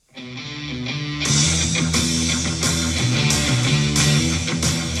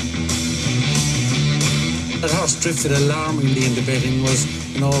horse drifted alarmingly in the betting was,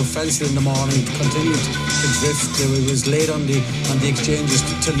 Fencer in the morning continued to drift. He was late on the exchanges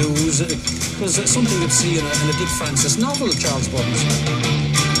to lose. It was something you'd see in a Dick Francis novel, Charles Buttons.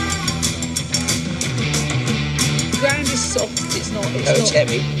 The ground is soft. It's not. It's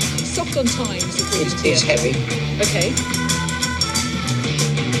heavy. It's soft on times. It's heavy. Okay.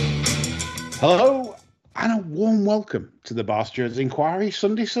 Hello, and a warm welcome to the Bar Stewards Inquiry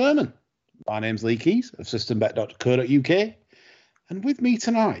Sunday Sermon. My name's Lee Keys of systembet.co.uk, and with me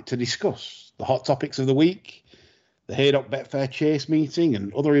tonight to discuss the hot topics of the week, the Haydock Betfair Chase meeting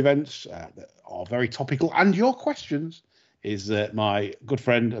and other events that are very topical, and your questions, is my good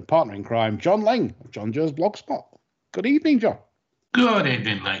friend and partner in crime, John Leng of John Joe's Blogspot. Good evening, John. Good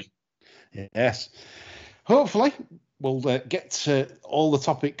evening, Lee. Yes. Hopefully, we'll get all the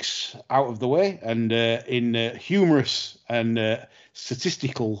topics out of the way, and in humorous and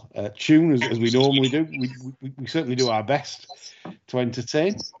statistical tune, as we normally do. We certainly do our best to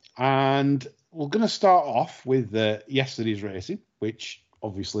entertain. And we're going to start off with yesterday's racing, which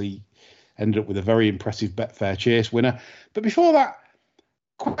obviously ended up with a very impressive Betfair Chase winner. But before that,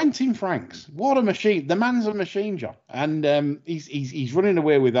 Quentin Franks, what a machine. The man's a machine, John. And he's running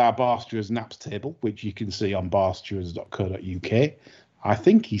away with our Bar Stewards Naps table, which you can see on barstewards.co.uk. I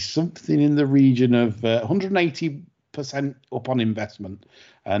think he's something in the region of 180% up on investment.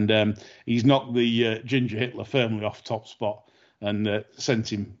 And he's knocked the Ginger Hitler firmly off top spot and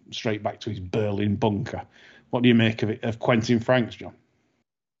sent him straight back to his Berlin bunker. What do you make of it, of Quentin Franks, John?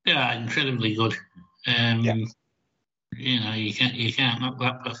 Yeah, incredibly good. Yeah. You can't knock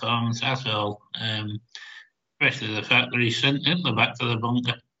that performance at all. Especially the fact that he sent Hitler back to the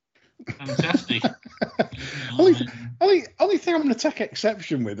bunker. Fantastic. only thing I'm going to take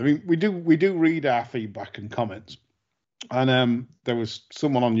exception with. I mean, we do read our feedback and comments, and there was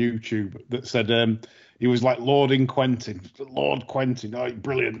someone on YouTube that said he was like Lord Quentin, oh,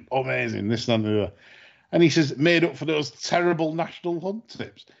 brilliant, amazing, this and that. And he says made up for those terrible national hunt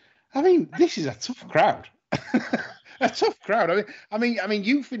tips. I mean, this is a tough crowd. A tough crowd. I mean,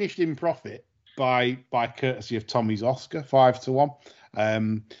 you finished in profit by courtesy of Tommy's Oscar 5-1,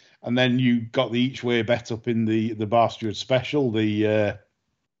 and then you got the each way bet up in the Bar Steward special, the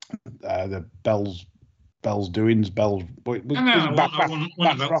Bell's doings. I won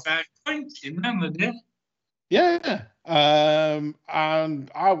about 5 points in the day. Yeah, and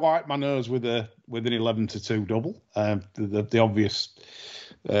I wiped my nose with an 11-2 double. The obvious.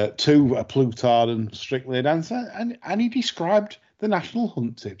 2, a Plutard and Strictly a Dancer, and he described the national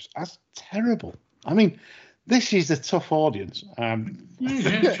hunt tips as terrible. I mean, this is a tough audience.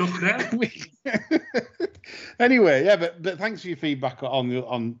 Anyway, yeah, but thanks for your feedback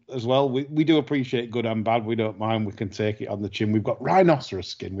on as well. We do appreciate good and bad. We don't mind. We can take it on the chin. We've got rhinoceros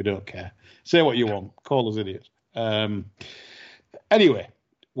skin. We don't care. Say what you want. Call us idiots. Anyway,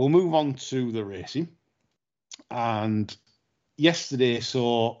 we'll move on to the racing. And yesterday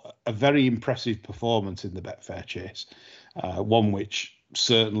saw a very impressive performance in the Betfair Chase, one which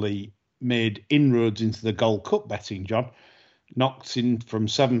certainly made inroads into the Gold Cup betting, John. Knocked in from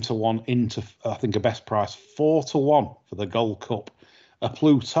 7-1 into, I think, a best price 4-1 for the Gold Cup. A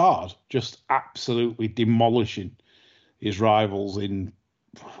Plutard just absolutely demolishing his rivals in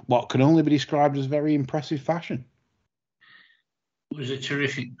what can only be described as very impressive fashion. It was a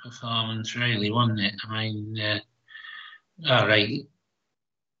terrific performance, really, wasn't it? I mean, all right.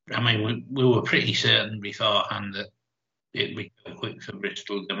 I mean, we were pretty certain beforehand that it'd be quick for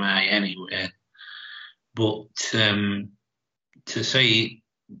Bristol de Mai anyway. But to see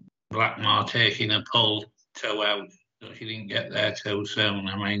Blackmore taking a pull 2 out, so she didn't get there too soon,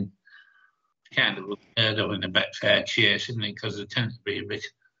 I mean, kind of unheard of in a Betfair Chase, isn't it? Because they tend to be a bit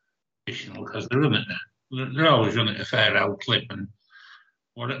traditional, because they're always running a fair out clip, and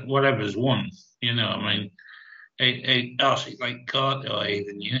whatever's won, I mean, a horse like Corto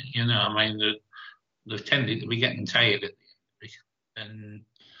even, I mean, they've tended to be getting tired at the end of it. And,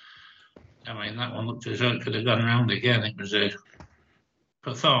 I mean, that one looked as though it could have gone round again. It was a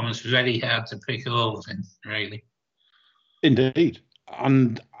performance very hard to pick holes in, really. Indeed.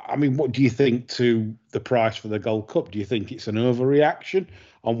 And, I mean, what do you think to the price for the Gold Cup? Do you think it's an overreaction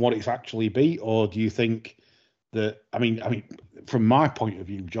on what it's actually beat? Or do you think that, I mean, from my point of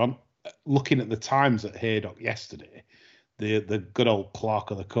view, John, looking at the times at Haydock yesterday, the good old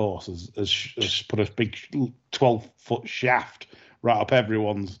clerk of the course has put a big 12-foot shaft right up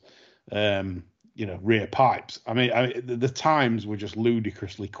everyone's rear pipes. I mean, the times were just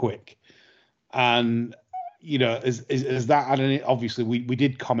ludicrously quick, and is that? And obviously we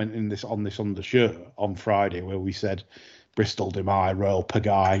did comment on this on the show on Friday where we said Bristol Demai, Royal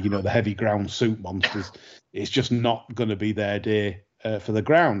Pagaille, the heavy ground suit monsters. It's just not going to be their day for the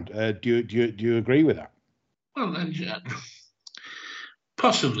ground. Do you agree with that? Well,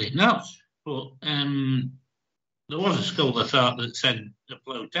 possibly not, but there was a school of thought that said the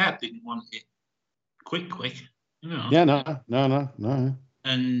Blue Dad didn't want it quick. Yeah, no.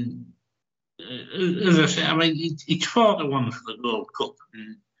 And as I say, I mean, it's 4-1 for the Gold Cup.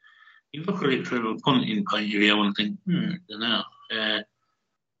 And you look at it from a punting point of view and think, I don't know.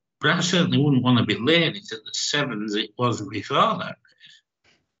 But I certainly wouldn't want to be laying it at the 7s it was before that.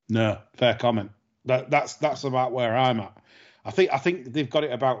 No, fair comment. That's about where I'm at. I think they've got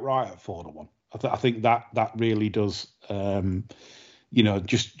it about right at 4-1. I think that really does,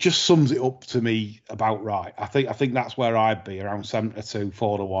 just sums it up to me about right. I think that's where I'd be, around 7-2,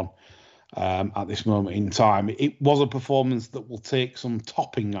 4-1 at this moment in time. It was a performance that will take some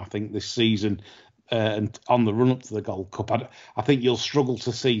topping, I think, this season. And on the run up to the Gold Cup, I think you'll struggle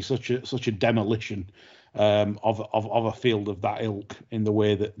to see such a demolition of a field of that ilk in the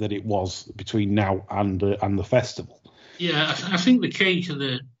way that it was between now and the festival. Yeah, I think the key to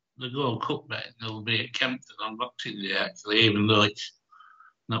the Gold Cup betting will be at Kempton on Boxing Day, actually, even though it's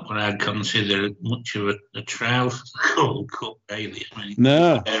not what I'd consider much of a trial for the Gold Cup, really. I mean,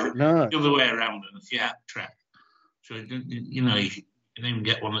 no. The other way around on a Fiat track. So, you can even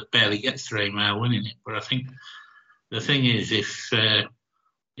get one that barely gets 3 mile winning it. But I think the thing is, if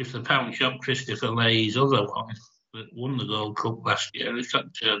the pound shop Christopher Lay's other one that won the Gold Cup last year, if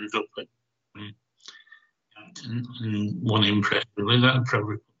that turns up at Hampton and won impressively, that would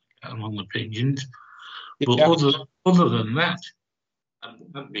probably put the cat among the pigeons. But other than that,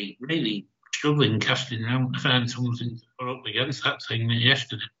 I'd be really struggling casting around to find something to put up against that thing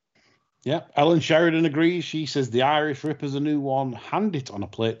yesterday. Yeah, Ellen Sheridan agrees. She says the Irish Ripper's a new one. Hand it on a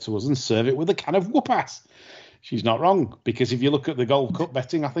plate to us and serve it with a can of whoop-ass. She's not wrong, because if you look at the Gold Cup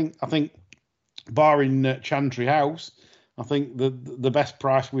betting, I think barring Chantry House, I think the best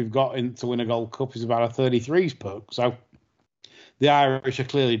price we've got to win a Gold Cup is about a 33s poke. So the Irish are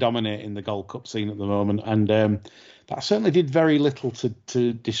clearly dominating the Gold Cup scene at the moment, and that certainly did very little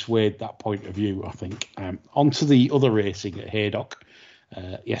to dissuade that point of view, I think. On to the other racing at Haydock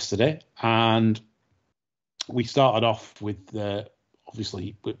yesterday, and we started off with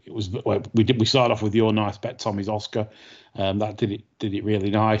obviously we started off with your nice bet, Tommy's Oscar. That did it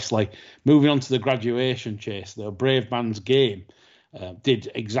really nicely. Moving on to the graduation chase, the Brave Man's Game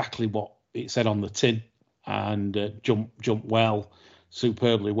did exactly what it said on the tin, and jumped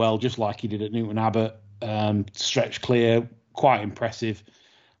superbly well, just like he did at Newton Abbott. Stretched clear, quite impressive.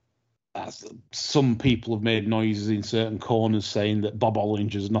 Some people have made noises in certain corners saying that Bob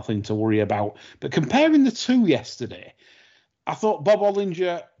Ollinger's nothing to worry about. But comparing the two yesterday, I thought Bob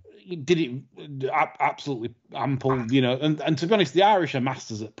Ollinger did it absolutely ample, and to be honest, the Irish are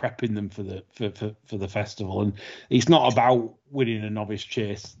masters at prepping them for the festival, and it's not about winning a novice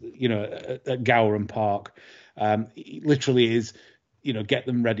chase, at Gowran Park. It literally is, get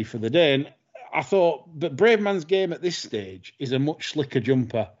them ready for the day. And I thought that Brave Man's Game at this stage is a much slicker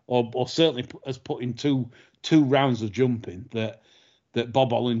jumper, or certainly has put in two rounds of jumping that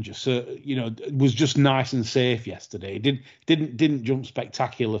Bob Ollinger, was just nice and safe yesterday. Didn't jump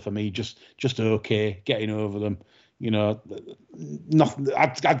spectacular for me, just okay, getting over them. Nothing.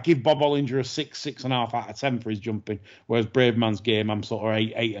 I'd give Bob Ollinger a 6.5 out of 10 for his jumping, whereas Brave Man's Game, I'm sort of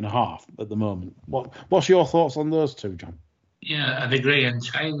 8.5 at the moment. What's your thoughts on those two, John? Yeah, I'd agree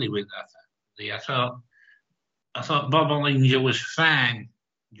entirely with that. I thought Bob Ollinger was fine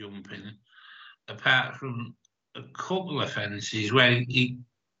jumping, apart from a couple of fences where he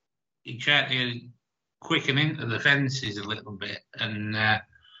tried to quicken into the fences a little bit, and I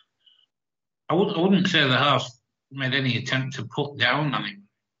wouldn't say the horse made any attempt to put down on him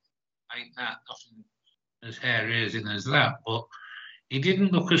like that, nothing as hair-raising as that, but he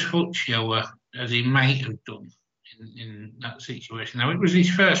didn't look as foot shower as he might have done in that situation. Now, it was his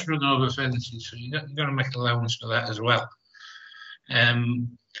first run over fences, so you've got to make allowance for that as well. I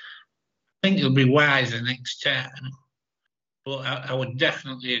think he'll be wiser next time, but I would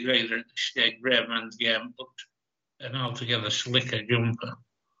definitely agree that at this stage, Brave Man's Game looked an altogether slicker jumper.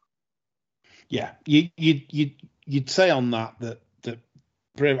 Yeah, you'd say on that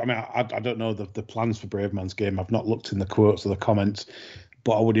Brave. I mean, I don't know the plans for Brave Man's Game. I've not looked in the quotes or the comments.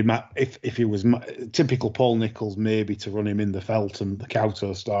 But I would imagine if he was typical Paul Nicholls, maybe to run him in the Feltham, the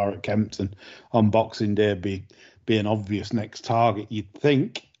Cowto Star at Kempton on Boxing Day, be an obvious next target. You'd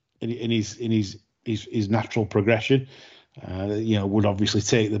think in his natural progression, would obviously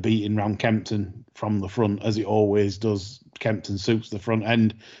take the beating round Kempton from the front, as it always does. Kempton suits the front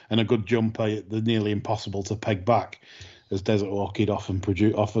end, and a good jumper, they're nearly impossible to peg back. as Desert Orchid often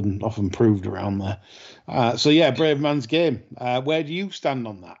proved around there. So yeah, brave man's game. Where do you stand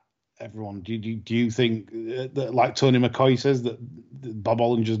on that? Everyone, do you think that, like Tony McCoy says, that Bob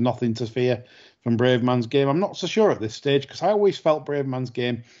Ollinger's nothing to fear from brave man's game? I'm not so sure at this stage, because I always felt brave man's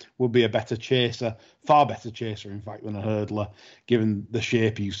game would be a better chaser, far better chaser, in fact, than a hurdler, given the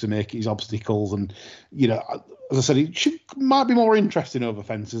shape he used to make his obstacles. And, you know, as I said, it might be more interesting over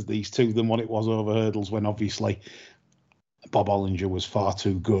fences, these two, than what it was over hurdles, when obviously Bob Ollinger was far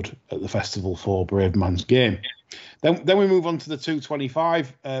too good at the festival for brave man's game. Then we move on to the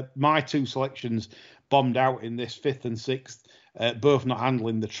 225. My two selections bombed out in this, 5th and 6th, both not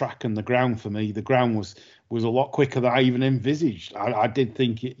handling the track and the ground for me. The ground was a lot quicker than I even envisaged. I did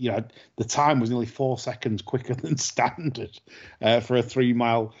think the time was nearly 4 seconds quicker than standard for a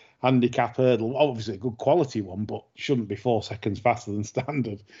 3-mile handicap hurdle. Obviously a good quality one, but shouldn't be 4 seconds faster than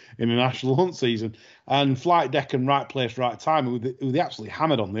standard in a national hunt season. And Flight Deck and Right Place, Right Time, who they absolutely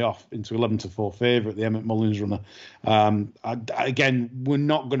hammered on the off into 11-4 favourite, the Emmett Mullins runner. Again, we're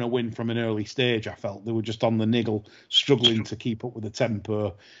not going to win from an early stage, I felt. They were just on the niggle, struggling to keep up with the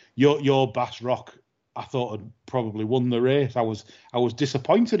tempo. Your Bass Rock, I thought, had probably won the race. I was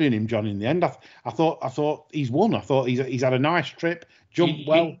disappointed in him, John, in the end. I thought he's won. I thought he's had a nice trip, jumped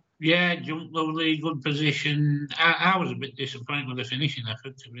well. Yeah, jumped lovely, good position. I was a bit disappointed with the finishing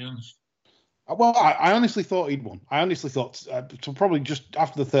effort, to be honest. Well, I honestly thought he'd won. I honestly thought, so probably just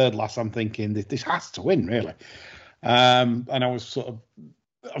after the third last, I'm thinking this has to win, really. And I was sort of,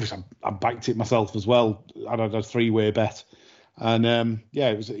 obviously, I backed it myself as well. I had a 3-way bet. And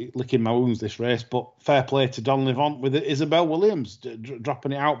it was licking my wounds, this race. But fair play to Don Levant with Isabel Williams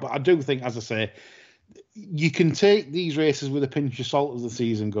dropping it out. But I do think, as I say, you can take these races with a pinch of salt as the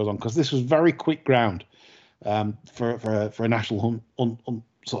season goes on, because this was very quick ground for a national hunt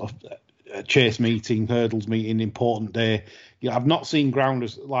sort of chase meeting, hurdles meeting, important day. I've not seen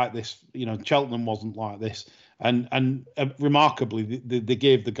grounders like this. Cheltenham wasn't like this. And remarkably, they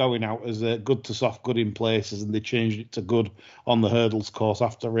gave the going out as a good to soft, good in places, and they changed it to good on the hurdles course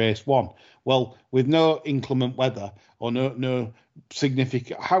after race 1. Well, with no inclement weather or no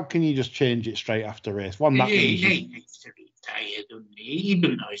significant, how can you just change it straight after race 1? He needs to be tired, doesn't he? He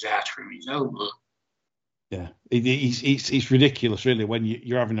doesn't know his ass from his elbow. Yeah, it's ridiculous, really, when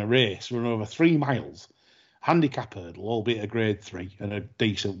you're having a race run over 3 miles. Handicap hurdle, albeit a grade 3 and a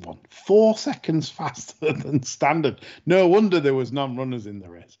decent one. 4 seconds faster than standard. No wonder there was non-runners in the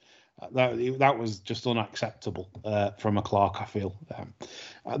race. That was just unacceptable from a Clark, I feel.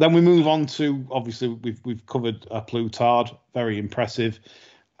 Then we move on to, obviously, we've covered Plutard, very impressive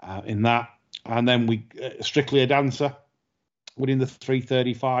in that. And then we Strictly a Dancer, winning the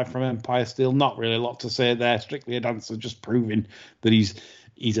 3:35 from Empire Steel. Not really a lot to say there. Strictly a Dancer, just proving that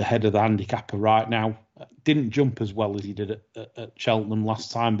he's ahead of the handicapper right now. Didn't jump as well as he did at Cheltenham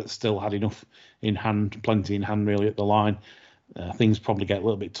last time, but still had enough in hand, plenty in hand really at the line. Things probably get a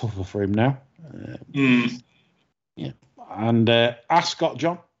little bit tougher for him now. Yeah. And Ascot,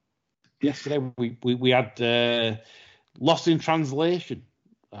 John, yesterday we had Lost in Translation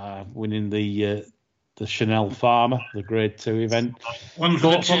winning the Chanel Farmer, the Grade 2 event. One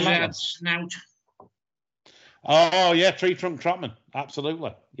for the snout. Oh, yeah, Tree Trunk Trotman.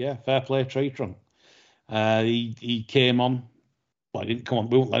 Absolutely. Yeah, fair play, Tree Trunk. He came on. Well, he didn't come on.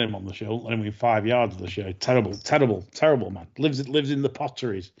 We won't let him on the show. Let him in 5 yards of the show. Terrible man. Lives in the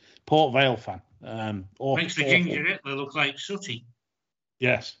Potteries. Port Vale fan. Makes the Ginger Hitler look like Sooty.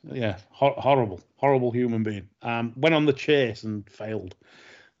 Yes, yeah. Horrible human being. Went on the chase and failed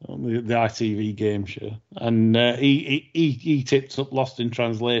on the ITV game show. And he tipped up Lost in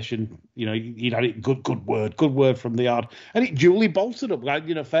Translation. He'd had it good word from the yard. And it duly bolted up.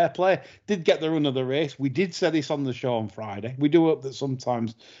 Fair play. Did get the run of the race. We did say this on the show on Friday. We do hope that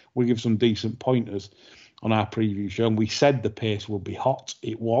sometimes we give some decent pointers on our preview show. And we said the pace would be hot.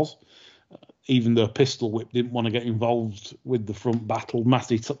 It was. Even though Pistol Whip didn't want to get involved with the front battle,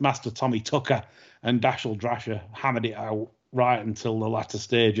 Master Tommy Tucker and Dashel Drasher hammered it out right until the latter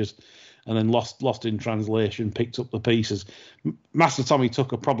stages, and then lost in translation, picked up the pieces. Master Tommy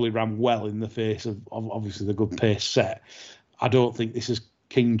Tucker probably ran well in the face of obviously the good pace set. I don't think this is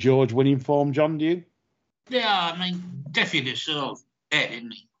King George winning form, John, do you? Yeah, I mean, definitely so dead,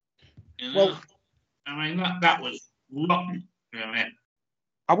 isn't he? Well, I mean, that was rotten.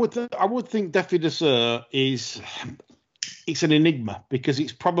 I would think Defi de Sir it's an enigma, because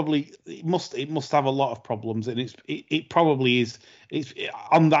it must have a lot of problems, and it probably is. It's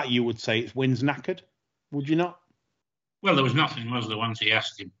on that you would say it's wins knackered, would you not? Well, there was nothing, was there, once he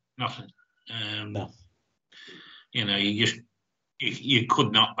asked him? Nothing. No. You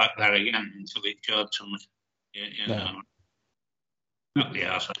could not back that again until it showed something. No. Not the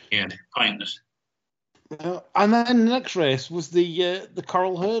arse again. Pointless. And then the next race was the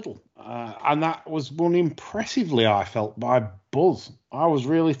Coral Hurdle, and that was won impressively, I felt, by Buzz. I was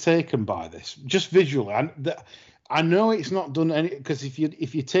really taken by this, just visually. I know it's not done any, because if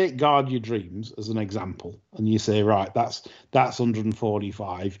you take Guard Your Dreams as an example, and you say, right, that's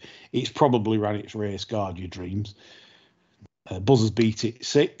 145, it's probably ran its race Guard Your Dreams. Buzz has beat it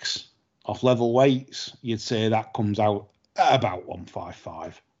 6 off level weights. You'd say that comes out at about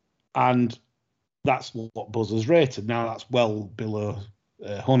 155, and that's what Buzz has rated. Now that's well below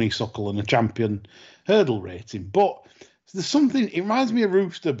Honeysuckle and a champion hurdle rating, but there's something. It reminds me of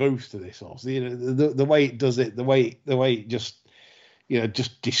Rooster Booster. This horse, the way it does it, the way it just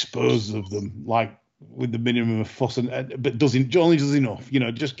just disposes of them like with the minimum of fuss, but only does enough.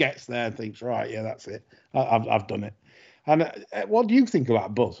 Just gets there and thinks, right, yeah, that's it. I've done it. And what do you think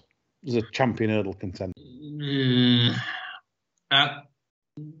about Buzz as a champion hurdle contender?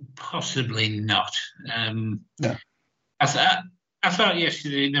 Possibly not. No. I thought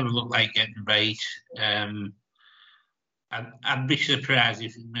yesterday it never looked like getting bait. I'd be surprised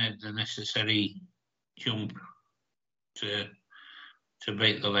if it made the necessary jump to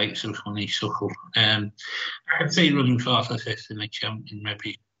beat the likes of Honeysuckle. I could see running 4th or 5th in the champion,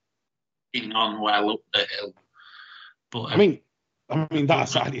 maybe being on well up the hill. But I mean that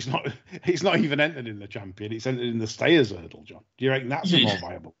aside, it's not even entered in the champion. It's entered in the Stayers hurdle, John. Do you reckon that's a more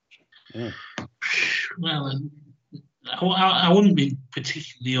viable? Yeah. Well, I wouldn't be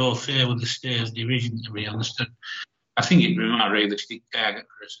particularly au fait with the Stayers division, to be honest. I think it'd be a more realistic target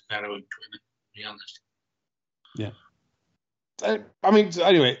for us as Arrow and Twin, to be honest. Yeah.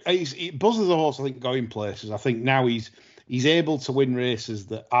 Anyway, Buzz is a horse I think going places. I think now he's able to win races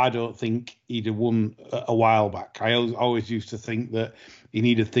that I don't think he'd have won a while back. I always used to think that he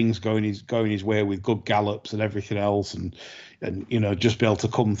needed things going his way with good gallops and everything else, and just be able to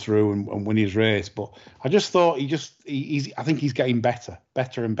come through and win his race. But I just thought I think he's getting better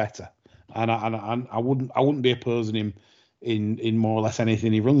and better, and I wouldn't be opposing him in more or less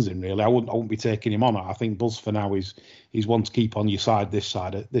anything he runs in, really. I wouldn't be taking him on. I think Buzz for now he's one to keep on your side this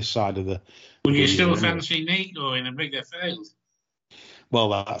side of the. Would you still fancy Nico in a bigger field? Well,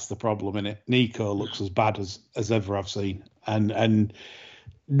 that's the problem, innit? Nico looks as bad as ever I've seen, and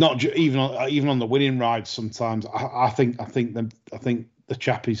not even on the winning rides. Sometimes I think the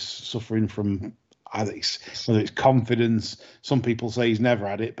chap is suffering from whether it's confidence. Some people say he's never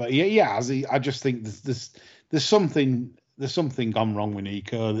had it, but I just think there's something gone wrong with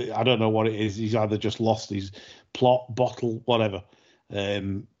Nico. I don't know what it is. He's either just lost his plot, bottle, whatever.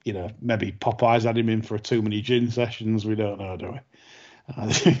 Maybe Popeye's had him in for too many gin sessions. We don't know, do we?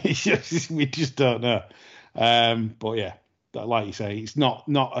 We just don't know. But yeah, like you say, it's not.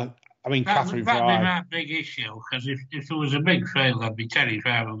 Catherine Fry. That'd be my big issue, because if there was a big fail, I'd be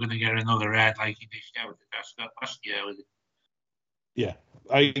terrified we're going to get another ride like he dished out at Ascot last year with it. Yeah.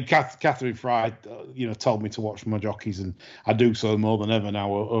 Catherine Fry, told me to watch my jockeys, and I do so more than ever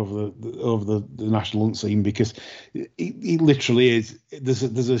now over the national hunt scene, because he literally is.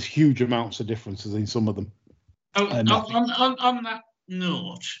 There's a huge amounts of differences in some of them. On that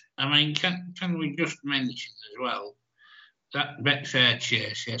note, can we just mention as well that Betfair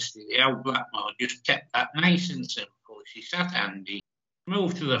chase yesterday? How Blackmore just kept that nice and simple. She sat handy,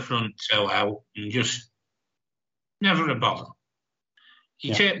 moved to the front toe out, and just never a bother.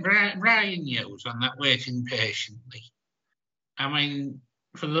 You take Brian Hughes on that waiting patiently.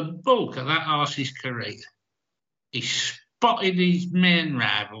 For the bulk of that horse's career, he spotted his main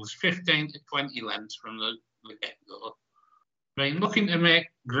rivals 15 to 20 lengths from the get-go. Looking to make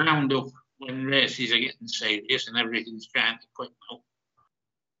ground up when races are getting serious and everything's trying to quick up.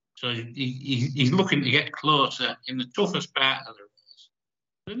 So he's looking to get closer in the toughest part of the race.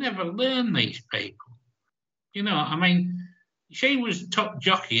 They never learn, these people. She was top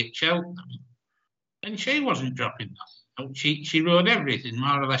jockey at Cheltenham, and she wasn't dropping nothing. She rode everything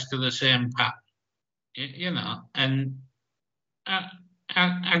more or less to the same pattern, and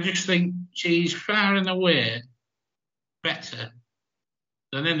I just think she's far and away better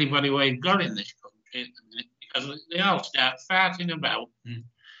than anybody we've got in this country at the minute, because they all start farting about and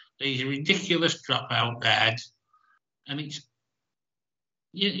these ridiculous dropout rides, and it's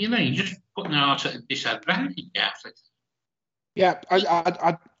you're just putting the horse at a disadvantage after it. Yeah,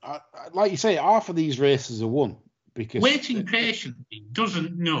 I like you say, half of these races are won because waiting patiently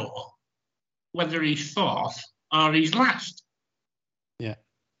doesn't know whether he's fourth or he's last. Yeah,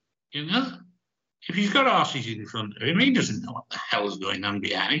 if he's got horses in front of him, he doesn't know what the hell's going on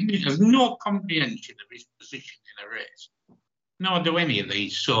behind him. He has no comprehension of his position in a race. Nor do any of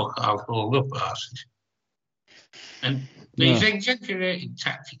these so-called hold-up horses. And these exaggerated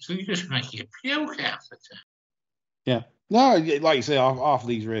tactics, they just make you puke half the time. Yeah. No, like you say, half of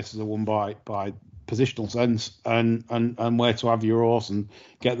these races are won by positional sense and where to have your horse and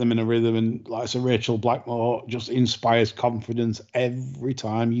get them in a rhythm. And like I say, Rachel Blackmore just inspires confidence every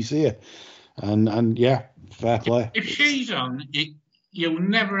time you see her. And yeah, fair play. If she's on, you'll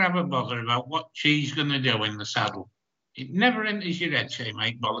never have a bother about what she's going to do in the saddle. It never enters your head, she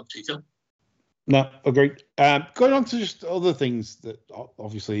might bollocks it up. No, agreed. Going on to just other things that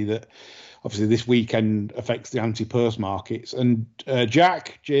obviously this weekend affects the anti-purse markets. And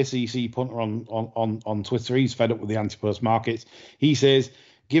Jack, JCC punter on Twitter, he's fed up with the anti-purse markets. He says,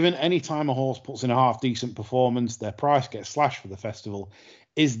 given any time a horse puts in a half-decent performance, their price gets slashed for the festival.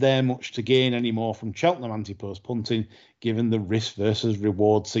 Is there much to gain anymore from Cheltenham anti-purse punting, given the risk versus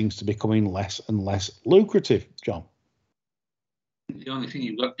reward seems to be becoming less and less lucrative? John? The only thing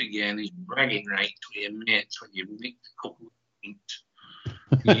you've got to gain is bragging rights with your mates when you've nicked a couple of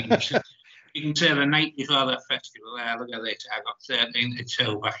points. You can say the night before the festival, look at this, I got 13 to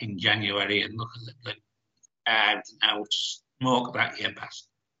 2 back in January, and look at the cards now, smoke that, you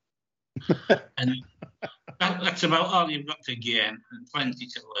bastard. And that's about all you've got to gain, and plenty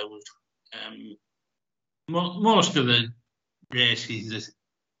to lose. Most of the races,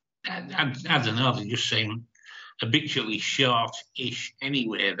 I don't know, they just seem habitually short-ish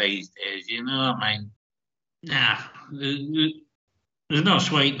anyway these days, you know what I mean? Nah, there's no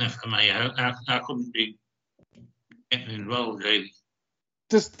sweetener for me. I couldn't be getting involved, really.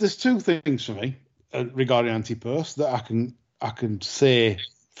 There's two things for me regarding anti-purse that I can say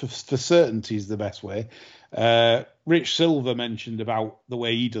for certainty is the best way. Rich Silver mentioned about the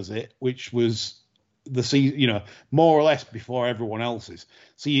way he does it, which was the season, more or less before everyone else's.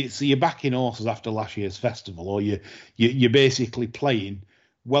 So you're backing horses after last year's festival, or you're basically playing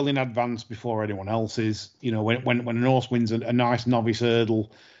well in advance before anyone else is. When an horse wins a nice novice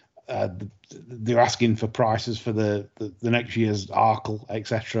hurdle, they're asking for prices for the next year's Arkle,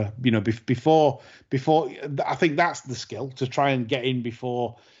 etc. Before I think that's the skill, to try and get in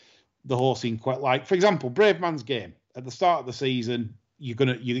before the horse in. Quite like, for example, Brave Man's Game at the start of the season.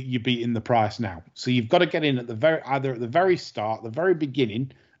 You're beating the price now, so you've got to get in at either at the very start, the very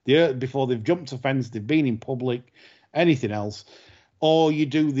beginning, before they've jumped a fence, they've been in public, anything else, or you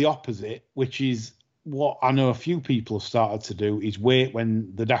do the opposite, which is what I know a few people have started to do, is wait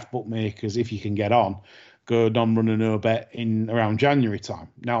when the daft bookmakers, if you can get on, go non-run and no bet in around January time.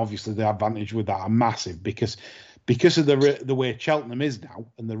 Now, obviously, the advantage with that are massive because of the way Cheltenham is now,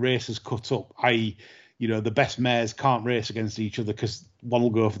 and the race is cut up, i.e., the best mares can't race against each other because one will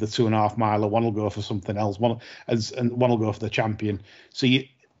go for the 2.5 miler, one will go for something else, and one will go for the champion. So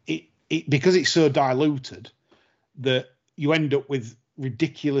because it's so diluted that you end up with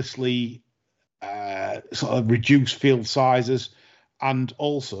ridiculously sort of reduced field sizes, and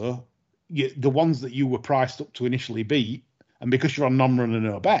also the ones that you were priced up to initially beat, and because you're on non-run and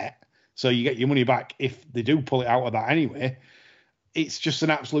no bet, so you get your money back if they do pull it out of that anyway. It's just an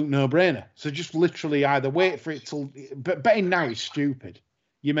absolute no-brainer. So just literally either wait for it till... But betting now is stupid.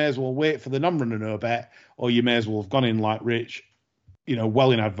 You may as well wait for the non-run and no bet, or you may as well have gone in like Rich,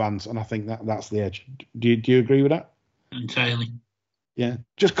 well in advance. And I think that's the edge. Do you agree with that? Entirely. Yeah,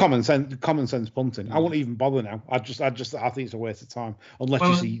 just common sense punting. I won't even bother now. I think it's a waste of time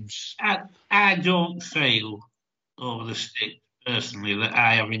unless you see. I don't feel over the stick personally that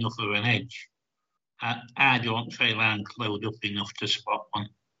I have enough of an edge. I don't feel I'm clued up enough to spot one.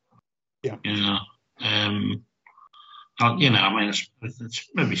 Yeah. It's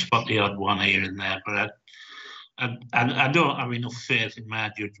maybe spot the odd one here and there, but I don't have enough faith in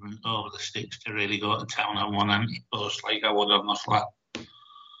my judgment over the sticks to really go to town on one anti-post like I would on the flat.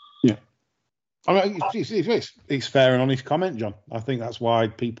 Yeah. I mean, it's fair and honest comment, John. I think that's why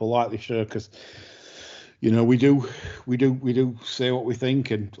people like this show, because we do say what we think,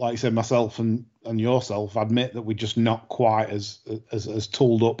 and like I said, myself and yourself admit that we're just not quite as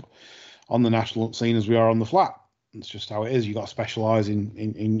tooled up on the national scene as we are on the flat. It's just how it is. You got to specialise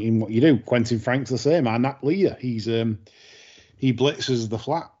in what you do. Quentin Frank's the same. Our NAP leader. He blitzes the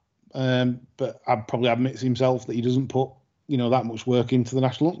flat, but I'd probably admits himself that he doesn't put that much work into the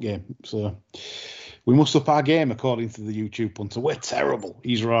national game. So we must up our game, according to the YouTube punter. We're terrible.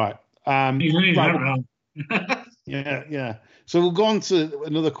 He's right. He's not wrong. Yeah. So we'll go on to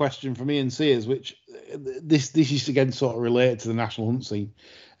another question from Ian Sears, which this is again sort of related to the national hunt scene.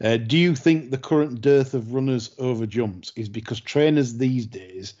 Do you think the current dearth of runners over jumps is because trainers these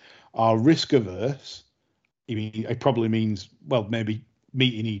days are risk averse? It probably means, well, maybe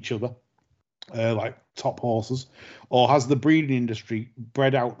meeting each other, like top horses, or has the breeding industry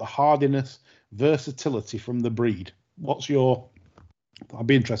bred out the hardiness, versatility from the breed? I'd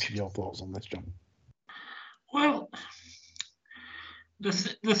be interested in your thoughts on this, John. Well,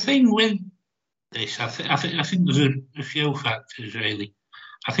 the thing with this, I think there's a few factors really.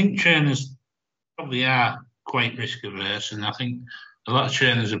 I think trainers probably are quite risk averse, and I think a lot of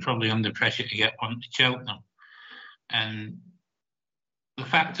trainers are probably under pressure to get one to Cheltenham. And the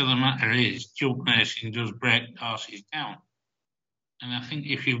fact of the matter is, jump racing does break horses down. And I think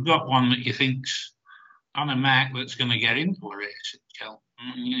if you've got one that you think's on a mark that's going to get into a race at Cheltenham,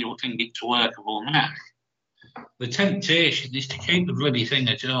 you'll think it's a workable mark. The temptation is to keep the bloody thing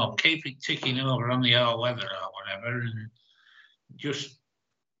at home, keep it ticking over on the all weather or whatever, and just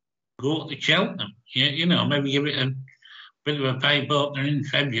go to Cheltenham. You know, maybe give it a bit of a pipe opener in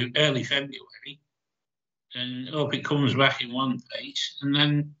early February, and hope it comes back in one place, and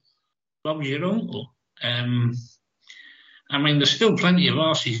then Bob's your uncle. I mean, there's still plenty of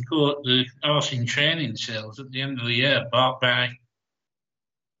horses go at the horse in training sales at the end of the year, bought by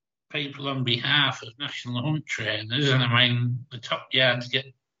people on behalf of national hunt trainers, and I mean, the top yards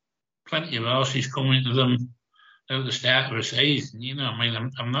get plenty of horses coming to them at the start of a season. You know, I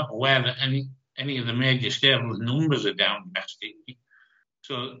mean, I'm not aware that any of the major stables' numbers are down drastically.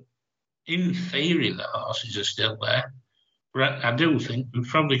 So, in theory, the horses are still there. But I do think we've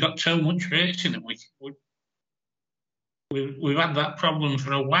probably got too much racing, and we've had that problem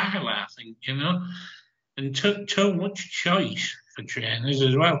for a while, I think, you know, and too much choice for trainers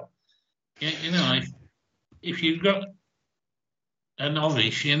as well. You know, if you've got a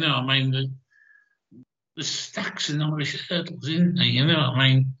novice, you know, I mean, the stacks of novice hurdles, isn't there? You know, I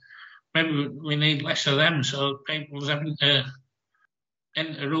mean, maybe we need less of them so people's having to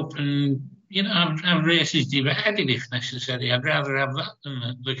enter up and, you know, have races divided if necessary. I'd rather have that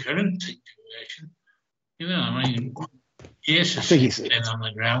than the current situation. You know, I mean, Jesus is on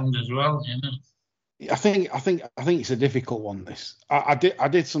the ground as well, you know. I think it's a difficult one. This I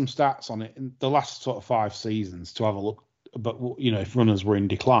did some stats on it in the last sort of 5 seasons to have a look, but you know, if runners were in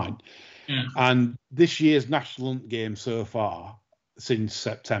decline, and this year's national hunt game so far since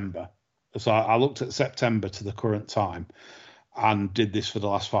September. So I looked at September to the current time, and did this for the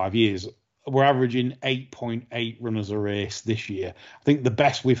last 5 years. We're averaging 8.8 runners a race this year. I think the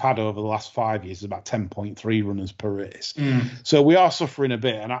best we've had over the last 5 years is about 10.3 runners per race. So we are suffering a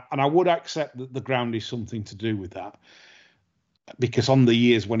bit, and I would accept that the ground is something to do with that, because on the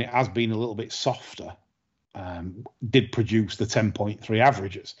years when it has been a little bit softer, did produce the 10.3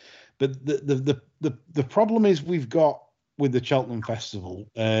 averages. But the problem is we've got with the Cheltenham Festival,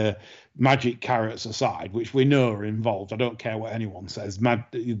 magic carrots aside, which we know are involved. I don't care what anyone says.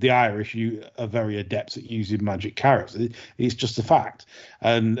 The Irish are very adept at using magic carrots. It's just a fact.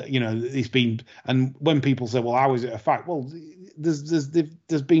 And, you know, and when people say, well, how is it a fact? Well,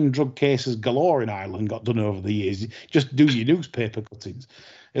 there's been drug cases galore in Ireland got done over the years. Just do your newspaper cuttings.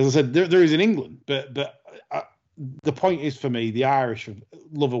 As I said, there is in England, but the point is, for me, the Irish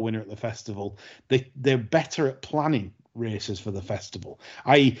love a winner at the festival. They're better at planning races for the festival,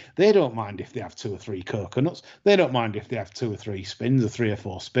 i.e. they don't mind if they have 2 or 3 coconuts, they don't mind if they have 2 or 3 spins or 3 or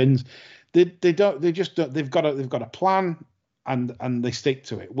 4 spins. They just don't. They've got a plan, and they stick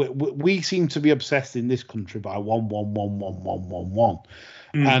to it. We seem to be obsessed in this country by 1 1 1 1 1 1 1,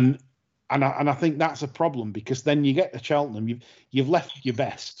 and I think that's a problem, because then you get to Cheltenham, you've left your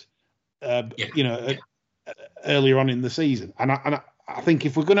best earlier on in the season, and I think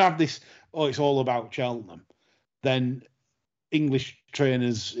if we're going to have this, it's all about Cheltenham, then English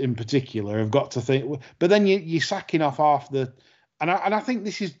trainers in particular have got to think. But then you're sacking off half the, and I think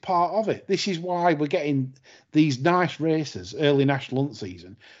this is part of it. This is why we're getting these nice races early national hunt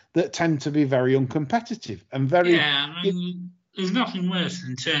season that tend to be very uncompetitive and very. Yeah, I mean, there's nothing worse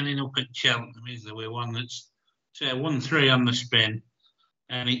than turning up at Cheltenham, is there, with one that's say 1-3 on the spin,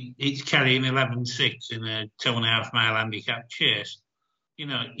 and it's carrying 11-6 in a 2.5 mile handicap chase. You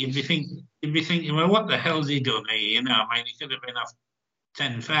know, you'd be thinking, well, what the hell's he done here? You know, I mean, he could have been off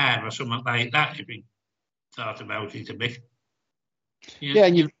 10-5 or something like that if he thought about it a bit. Yeah,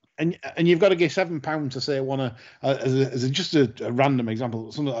 and you've got to give £7 to say one as just a random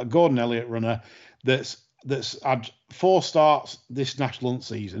example, something like a Gordon Elliott runner that's had 4 starts this national hunt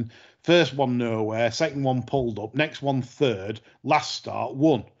season. First one nowhere, second one pulled up, next one third, last start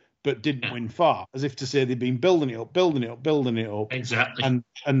won, but didn't win far, as if to say they've been building it up. Exactly.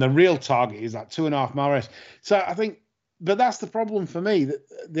 And the real target is that 2.5 mile race. So I think, but that's the problem for me,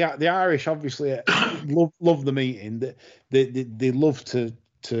 that the Irish obviously love the meeting, that they love to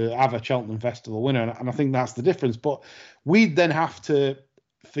have a Cheltenham Festival winner, and I think that's the difference. But we'd then have to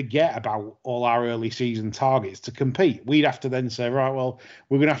forget about all our early season targets to compete. We'd have to then say, right, well,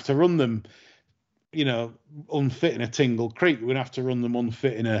 we're going to have to run them, unfit in a Tingle Creek. We're going to have to run them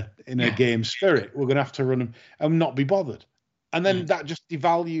unfit in a Game Spirit. We're going to have to run them and not be bothered. And then that just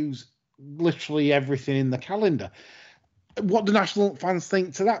devalues literally everything in the calendar. What do national fans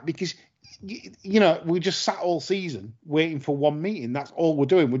think to that? Because, we just sat all season waiting for one meeting. That's all we're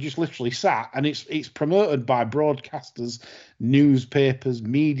doing. We're just literally sat, and it's promoted by broadcasters, newspapers,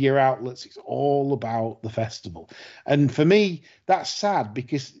 media outlets. It's all about the festival. And for me, that's sad,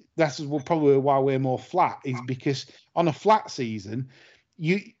 because that's probably why we're more flat, is because on a flat season,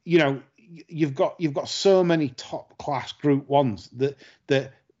 you've got so many top class Group 1s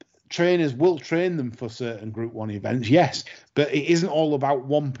that trainers will train them for certain Group 1 events, yes, but it isn't all about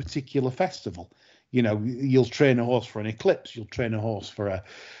one particular festival. You'll train a horse for an Eclipse, you'll train a horse for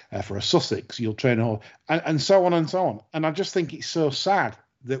a Sussex, you'll train a horse, and so on and so on. And I just think it's so sad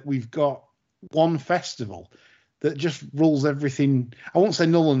that we've got one festival that just rules everything. I won't say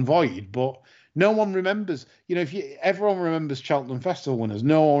null and void, but no one remembers. Everyone remembers Cheltenham Festival winners.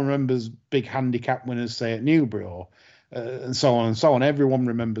 No one remembers big handicap winners, say at Newbury, or and so on and so on. Everyone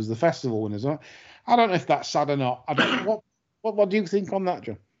remembers the festival winners. I don't know if that's sad or not. I don't know. What do you think on that,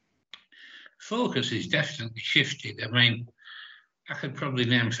 John? Focus is definitely shifted. I mean, I could probably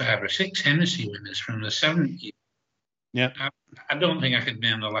name 5 or 6 Hennessy winners from the 70s. Yeah. I don't think I could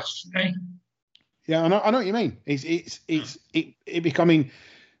name the last 3. Yeah, I know what you mean. It's becoming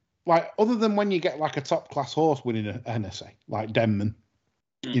like, other than when you get like a top class horse winning a Hennessy, like Denman,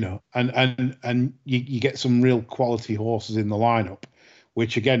 and you get some real quality horses in the lineup,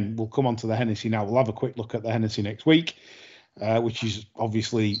 which again, we'll come on to the Hennessy now. We'll have a quick look at the Hennessy next week, which is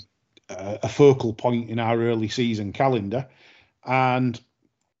obviously a focal point in our early season calendar. And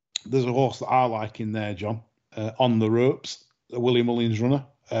there's a horse that I like in there, John, On the Ropes, a Willie Mullins runner.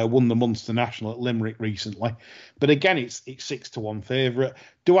 Won the Munster National at Limerick recently. But again, it's 6-1 favourite.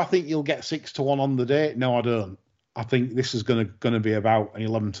 Do I think you'll get 6-1 on the day? No, I don't. I think this is going to be about an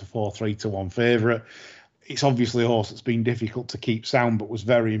 11-4, 3-1 favourite. It's obviously a horse that's been difficult to keep sound, but was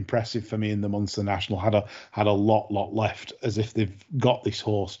very impressive for me in the Munster National. Had a lot left, as if they've got this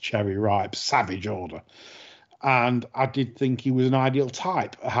horse cherry ripe, savage order. And I did think he was an ideal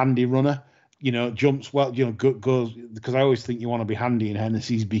type, a handy runner. Jumps well, goes, because I always think you want to be handy in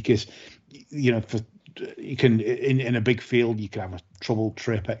Hennessy's, because, you can, in a big field, you can have a troubled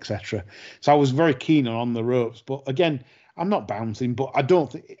trip, etc. So I was very keen on the ropes, but again, I'm not bouncing, but I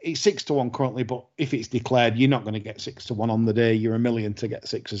don't think it's 6-1 currently, but if it's declared, you're not going to get 6-1 on the day. You're a million to get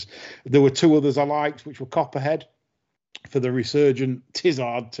 6s. There were 2 others I liked, which were Copperhead for the resurgent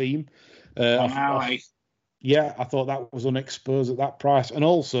Tizard team. I thought that was unexposed at that price. And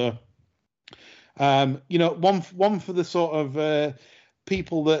also, one for the sort of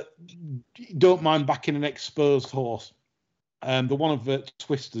people that don't mind backing an exposed horse. The one of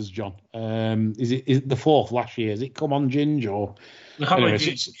Twisters, John. Is it the 4th last year? Has it come on Ginge or the Hollow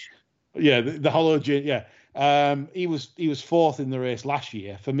Ginge? Yeah, the Hollow Ginge. Yeah, he was 4th in the race last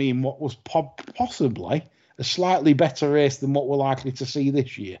year for me in what was possibly a slightly better race than what we're likely to see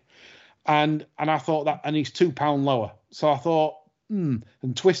this year. And I thought that, and he's £2 lower. So I thought, and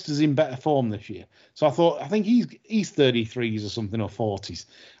Twister's in better form this year. So I think he's 33s or something, or 40s.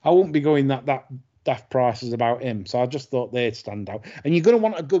 I wouldn't be going that daft prices about him. So I just thought they'd stand out. And you're going to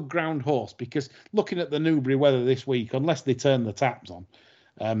want a good ground horse, because looking at the Newbury weather this week, unless they turn the taps on,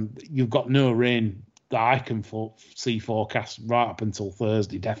 you've got no rain that I can see forecast right up until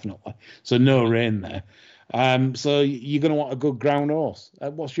Thursday, definitely. So no rain there. So you're going to want a good ground horse.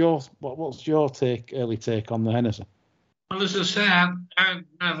 What's your early take on the Hennessy? Well, as I say, I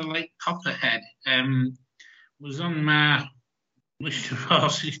rather like Copperhead. Was on my list of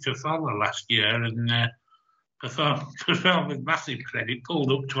horses to follow last year, and performed with massive credit.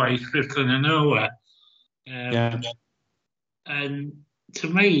 Pulled up twice, Brooklyn and nowhere. And to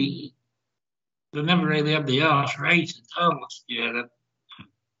me, they never really had the horse right at all last year.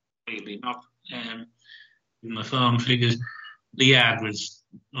 Really not. In the form figures, the yard was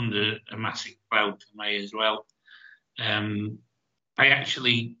under a massive cloud for me as well. I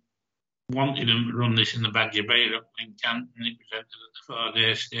actually wanted them to run this in the Badger Bay up in Canton. It was at the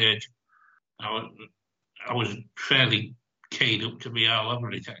 4-day stage. I was fairly keyed up to be all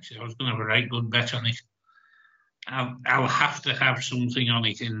over it, actually. I was going to have a right good bet on it. I'll have to have something on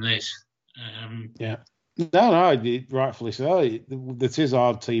it in this. Yeah. No, rightfully so. The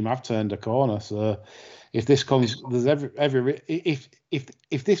Tizard team have turned a corner, so if this comes, there's every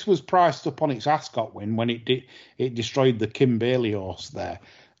if this was priced up on its Ascot win when it destroyed the Kim Bailey horse there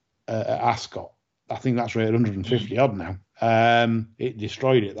at Ascot, I think that's rated 150 odd now. It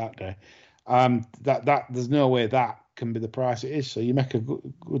destroyed it that day. That there's no way that can be the price it is. So you make a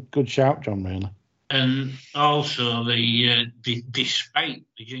good shout, John. Really. And also, despite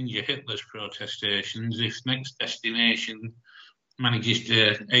the Ginger Hitler's protestations, if Next Destination manages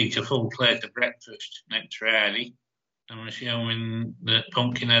to eat a full plate of breakfast next Friday, I'm assuming that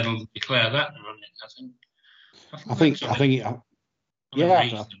Pumpkinhead will declare that and run it. I think yeah,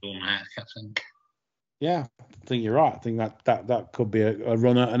 reasonable mark. I think. Yeah, I think you're right. I think that could be a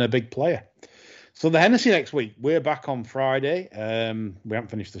runner and a big player. So the Hennessy next week, we're back on Friday. We haven't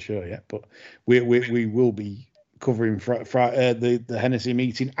finished the show yet, but we will be covering the Hennessy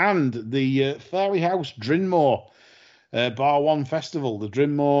meeting and the Fairy House Drinmore Bar One Festival. The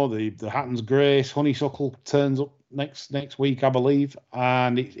Drinmore, the Hatton's Grace, Honeysuckle turns up next week, I believe,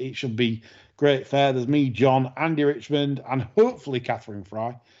 and it should be great fair. There's me, John, Andy Richmond, and hopefully Catherine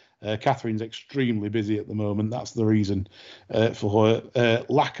Fry. Catherine's extremely busy at the moment. That's the reason for her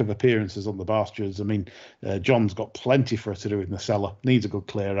lack of appearances on the bar stewards. I mean, John's got plenty for her to do in the cellar. Needs a good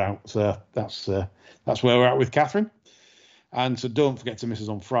clear out. So that's where we're at with Catherine. And so don't forget to miss us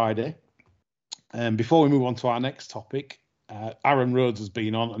on Friday. And before we move on to our next topic, Aaron Rhodes has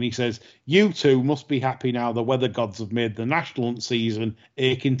been on and he says, "You two must be happy now the weather gods have made the national hunt season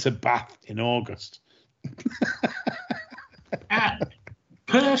akin to Bath in August."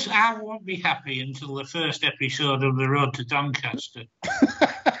 I won't be happy until the first episode of The Road to Doncaster.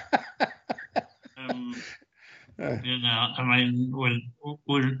 I mean,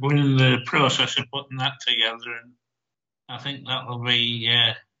 we're in the process of putting that together, and I think that will be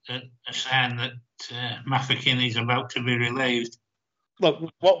a sign that Mafeking is about to be relieved.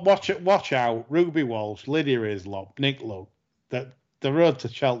 Look, watch out. Ruby Walsh, Lydia Islop, Nick Lowe. That the road to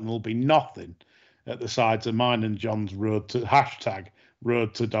Cheltenham will be nothing at the sides of mine and John's road to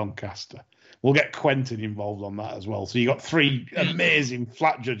Doncaster. We'll get Quentin involved on that as well. So you got three amazing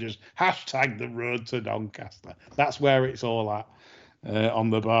flat judges. Hashtag the road to Doncaster. That's where it's all at on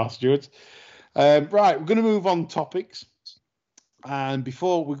the bar stewards. Right, we're going to move on topics. And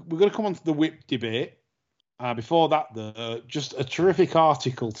before we're going to come on to the whip debate. Before that, though, just a terrific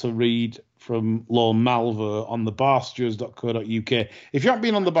article to read from Lorne Malvo on the barstewards.co.uk. If you haven't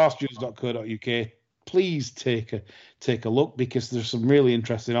been on the barstewards.co.uk, please take a look, because there's some really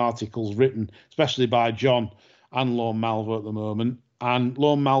interesting articles written, especially by John and Lorne Malvo at the moment. And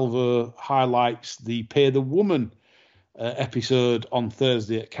Lorne Malvo highlights the Pay the Woman episode on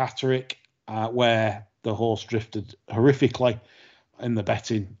Thursday at Catterick, where the horse drifted horrifically in the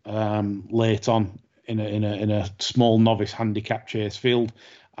betting late on in a small novice handicap chase field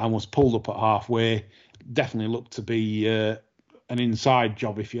and was pulled up at halfway. Definitely looked to be an inside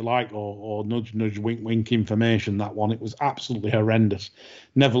job, if you like, or nudge, wink, wink information, that one. It was absolutely horrendous.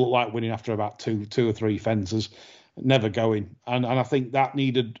 Never looked like winning after about two or three fences. Never going. And I think that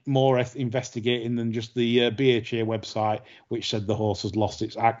needed more investigating than just the BHA website, which said the horse has lost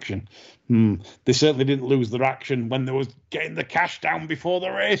its action. They certainly didn't lose their action when they was getting the cash down before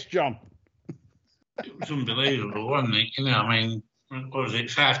the race, John. It was unbelievable, wasn't it? I mean, what was it,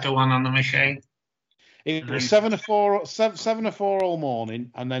 5-1 on the machine? It was 7-4 all morning,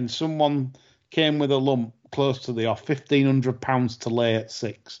 and then someone came with a lump close to the off, £1,500 to lay at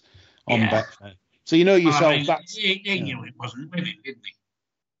 6 on Betfair. So you know yourself, he knew it wasn't winning, didn't he?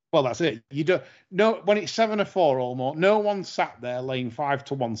 Well, that's it. You don't know when it's 7-4 all morning. No one sat there laying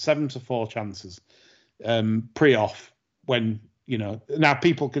 5-1, 7-4 chances pre-off when. Now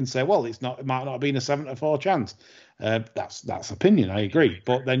people can say, well, it might not have been a 7-4 chance. That's opinion. I agree,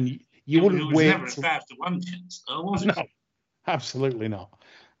 but then you wouldn't wait. It was never a 5-1 chance, though, was it? No, absolutely not.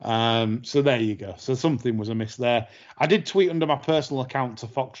 So there you go. So something was amiss there. I did tweet under my personal account to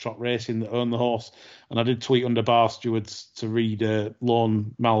Foxtrot Racing that own the horse, and I did tweet under Bar Stewards to read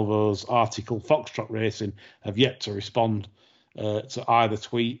Lorne Malvo's article. Foxtrot Racing have yet to respond to either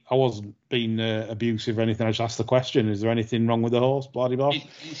tweet. I wasn't being abusive or anything. I just asked the question: is there anything wrong with the horse, bloody boss?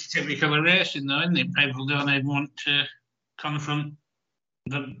 It's typical of racing, though, isn't it? People don't even want to confront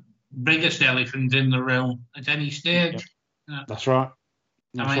the biggest elephant in the room at any stage. That's right.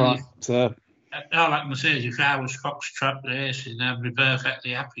 Right. So, all I can say is, if I was Foxtrot Racing, I'd be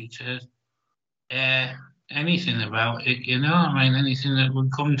perfectly happy to air anything about it. Anything that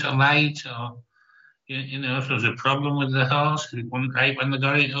would come to light, or if there was a problem with the horse, it wasn't right when they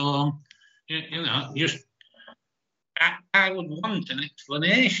got it home. Just I would want an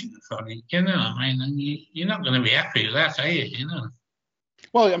explanation for it. And you're not going to be happy with that, are you?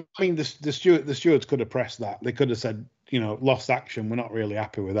 Well, I mean, the stewards could have pressed that. They could have said, lost action. We're not really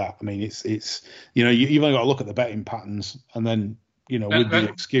happy with that. I mean, it's you've only got to look at the betting patterns, and then with the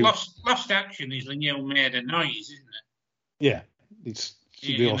excuse. Lost action is when you made a noise, isn't it? Yeah, it's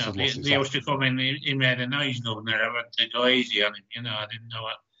the horse has lost its they used to come in. He made a noise, governor. I had to go easy on him. I didn't know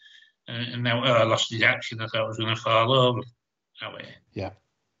what. And now I lost his action. I thought I was going to fall over that way. Yeah.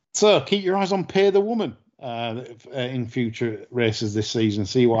 So keep your eyes on Pay the Woman in future races this season.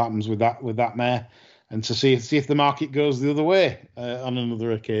 See what happens with that mare, and to see if the market goes the other way on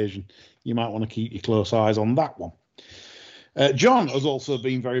another occasion. You might want to keep your close eyes on that one. John has also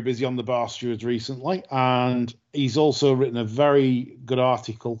been very busy on the bar stewards recently, and he's also written a very good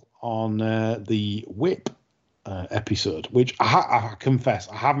article on the whip episode, which I confess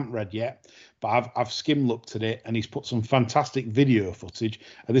I haven't read yet, but I've skim looked at it, and he's put some fantastic video footage.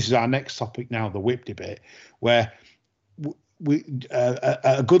 And this is our next topic now, the whip debate, where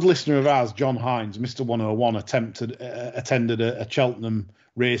a good listener of ours, John Hines, Mr. 101, attended a Cheltenham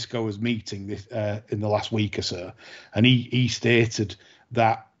racegoers meeting in the last week or so, and he stated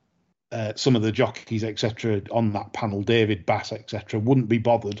that some of the jockeys, etc., on that panel, David Bass, etc., wouldn't be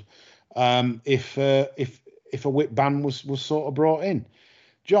bothered if a whip ban was sort of brought in.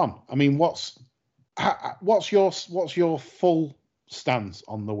 John, I mean, what's your full stance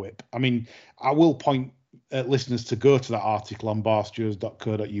on the whip? I mean, I will point listeners to go to that article on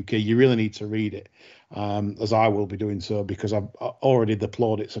barstewards.co.uk. You really need to read it, as I will be doing so, because I've already the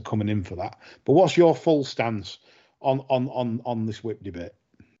plaudits are coming in for that. But what's your full stance on this whip debate?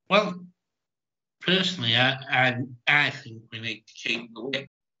 Well, personally, I think we need to keep the whip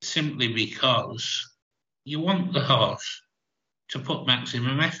simply because you want the horse to put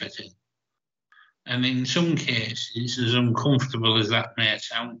maximum effort in. And in some cases, as uncomfortable as that may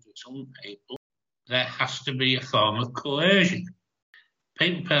sound to some people, there has to be a form of coercion.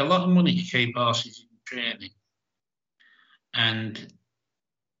 People pay a lot of money to keep horses in training. And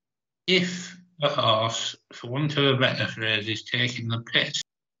if a horse, for want of a better phrase, is taking the piss,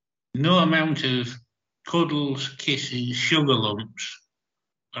 no amount of cuddles, kisses, sugar lumps,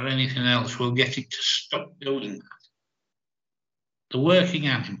 or anything else will get it to stop doing that. The working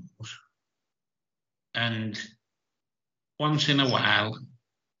animals, and once in a while,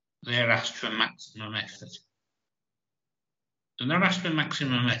 they're asked for maximum effort. They're not asked for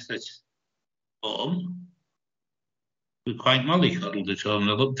maximum effort home. We're quite mollycoddled at home.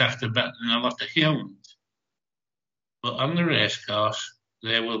 They're looked after better than a lot of humans. But on the racecourse,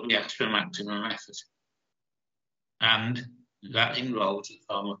 they will be asked for maximum effort. And that involves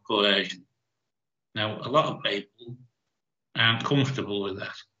a form of coercion. Now, a lot of people aren't comfortable with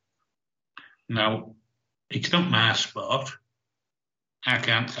that. Now, it's not my sport. I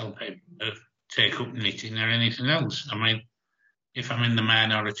can't tell people to take up knitting or anything else. I mean, if I'm in the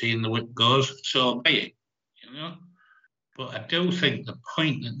minority and the whip goes, so be it, But I do think the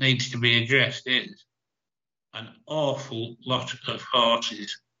point that needs to be addressed is an awful lot of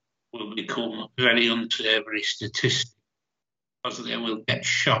horses will become very unsavoury statistics because they will get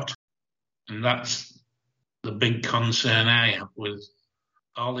shot. And that's the big concern I have with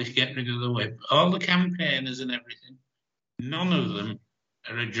all this get rid of the whip. All the campaigners and everything, none of them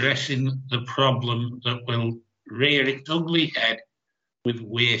are addressing the problem that will rear its ugly head with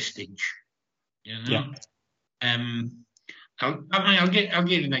wastage. Yeah. I'll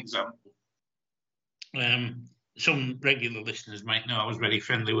give an example. Some regular listeners might know I was very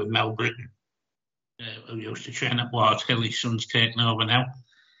friendly with Mel Britton, who used to train at Ward Hill. His son's taken over now.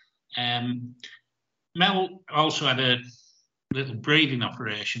 Mel also had a little breeding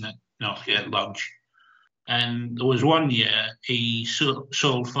operation at Northgate Lodge. And there was one year he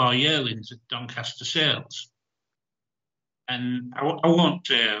sold 4 yearlings at Doncaster Sales. And I won't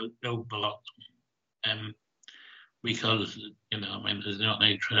go below them because, there's no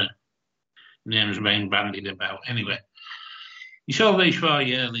need for names being bandied about. Anyway, he sold these 4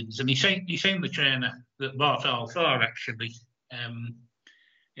 yearlings and he seen the trainer that bought all 4 actually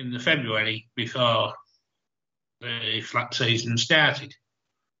in the February before the flat season started.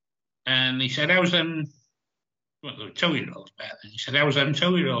 And he said, how's them, well, they were 2-year-olds back then. He said, how's them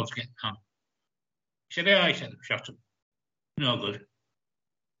 2-year-olds getting on? He said, I said, I've shot them. No good.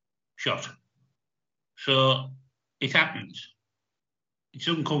 Shot. So it happens. It's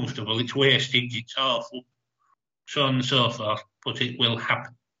uncomfortable, it's wastage, it's awful, so on and so forth, but it will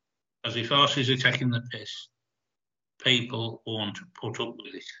happen. As if horses are taking the piss, people won't put up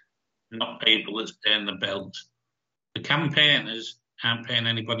with it. Not people that's paying the bills. The campaigners aren't paying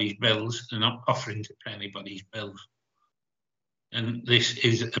anybody's bills, they're not offering to pay anybody's bills. And this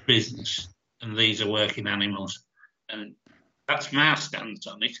is a business, and these are working animals. And that's my stance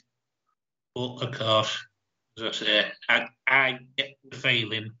on it. But of course, as I say, I get the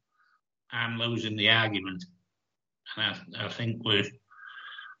feeling I'm losing the argument. And I think we're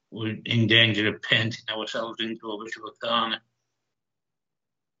we're in danger of painting ourselves into a bit of a corner.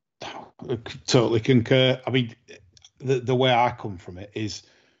 I totally concur. I mean, the way I come from it is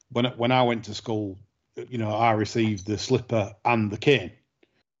when I went to school, I received the slipper and the cane,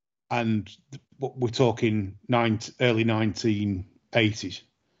 and we're talking early 1980s.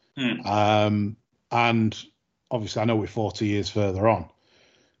 And obviously, I know we're 40 years further on,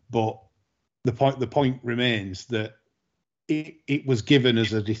 but the point remains that it was given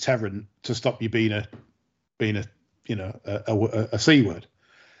as a deterrent to stop you being a C word,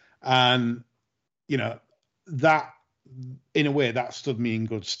 and that in a way that stood me in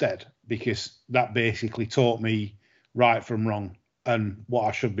good stead, because that basically taught me right from wrong and what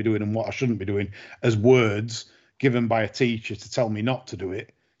I should be doing and what I shouldn't be doing, as words given by a teacher to tell me not to do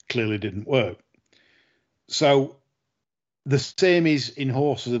it clearly didn't work. So the same is in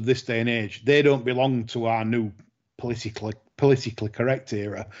horses of this day and age. They don't belong to our new politically correct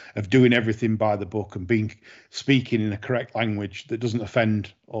era of doing everything by the book and speaking in a correct language that doesn't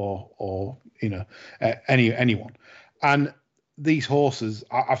offend or anyone. And these horses,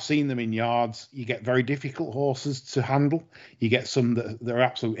 I've seen them in yards. You get very difficult horses to handle. You get some that are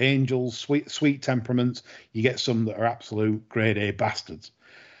absolute angels, sweet temperaments. You get some that are absolute grade A bastards.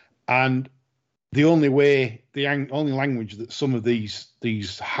 And the only language that some of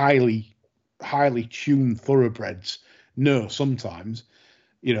these highly tuned thoroughbreds know sometimes,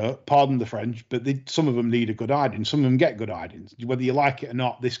 pardon the French, but some of them need a good hiding. Some of them get good hidings. Whether you like it or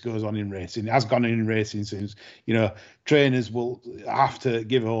not, this goes on in racing. It has gone in racing since, trainers will have to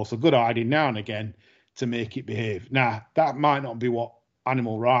give a horse a good hiding now and again to make it behave. Now, that might not be what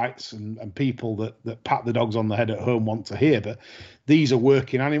animal rights and people that pat the dogs on the head at home want to hear, but these are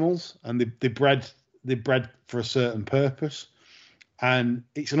working animals, and they're bred for a certain purpose. And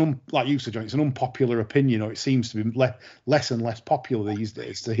it's like you said, John, it's an unpopular opinion, or it seems to be less and less popular these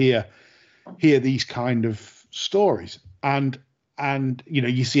days to hear these kind of stories. And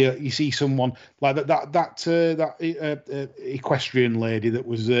you see someone like that equestrian lady that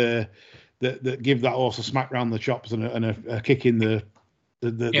was that give that horse a smack round the chops and a kick in the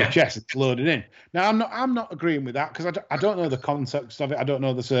chest. It's loaded in. Now I'm not agreeing with that, because I don't know the context of it. I don't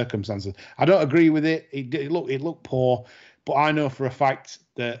know the circumstances. I don't agree with it. It looked poor. But I know for a fact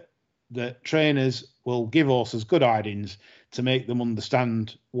that trainers will give horses good hidings to make them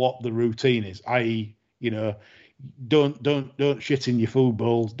understand what the routine is, i.e., don't shit in your food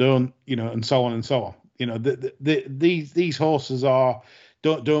bowls, don't, and so on and so on. These horses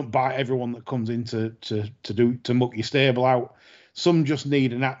don't bite everyone that comes in to muck your stable out. Some just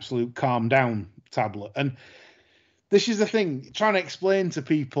need an absolute calm down tablet. And this is the thing, trying to explain to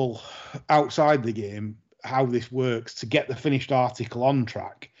people outside the game how this works to get the finished article on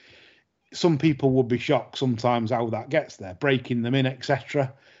track. Some people would be shocked sometimes how that gets there, breaking them in,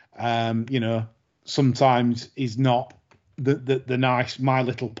 etc. Sometimes is not the nice My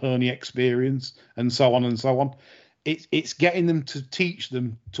Little Pony experience, and so on and so on. It's getting them to teach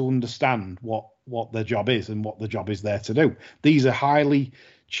them to understand what their job is and what the job is there to do. These are highly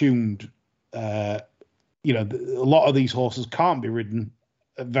tuned. A lot of these horses can't be ridden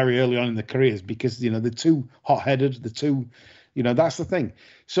very early on in their careers because they're too hot-headed, that's the thing.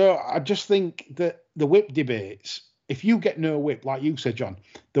 So I just think that the whip debates, if you get no whip, like you said, John,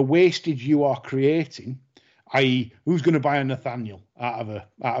 the wastage you are creating, i.e., who's going to buy a Nathaniel out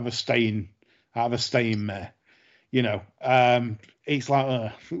of a staying mare? It's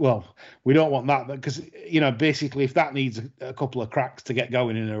like, well, we don't want that, because basically if that needs a couple of cracks to get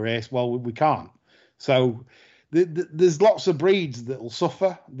going in a race, well, we can't. So there's lots of breeds that will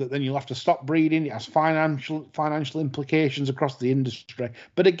suffer, that then you'll have to stop breeding. It has financial implications across the industry.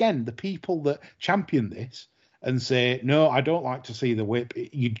 But again, the people that champion this and say, no, I don't like to see the whip,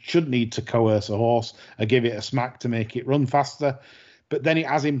 you should need to coerce a horse or give it a smack to make it run faster. But then it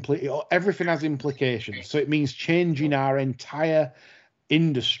has everything has implications. So it means changing our entire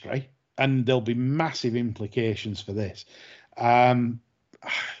industry, and there'll be massive implications for this.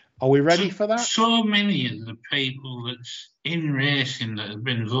 Are we ready for that? So many of the people that's in racing that have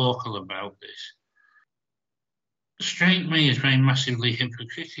been vocal about this strike me as being massively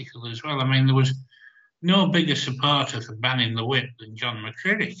hypocritical as well. I mean, there was no bigger supporter for banning the whip than John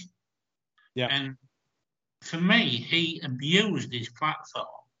McCririck. Yeah. And for me, he abused his platform,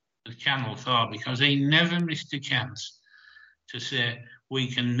 the Channel 4, because he never missed a chance to say we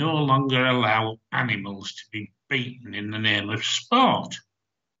can no longer allow animals to be beaten in the name of sport.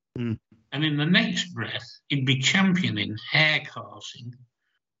 Mm. And in the next breath, he'd be championing hare coursing,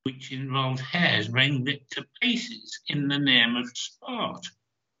 which involved hares being ripped to pieces in the name of sport.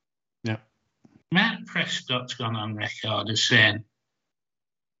 Yeah. Matt Prescott's gone on record as saying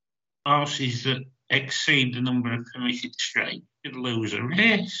horses that exceed the number of permitted straight could lose a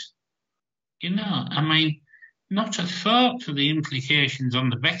race. You know, I mean, not a thought to the implications on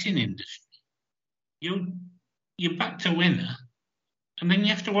the betting industry. You backed a winner, and then you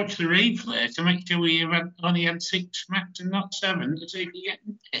have to watch the replay to make sure you've only had 6 smacks and not 7 to see if you're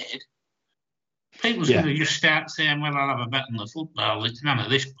getting paid. People's going to just start saying, well, I'll have a bet on the football. It's none of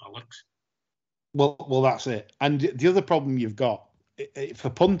this bollocks. Well, that's it. And the other problem you've got for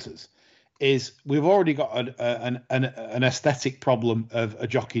punters is we've already got an aesthetic problem of a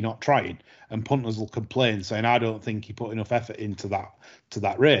jockey not trying, and punters will complain saying, I don't think he put enough effort into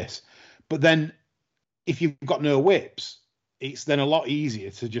that race. But then if you've got no whips, it's then a lot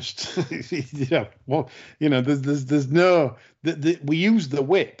easier to just, there's no, we use the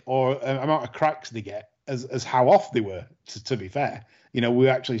whip or amount of cracks they get as how off they were, to be fair. We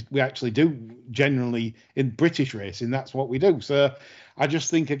actually do generally in British racing, that's what we do. So I just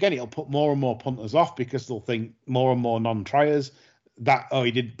think, again, it'll put more and more punters off because they'll think more and more non-triers that, oh,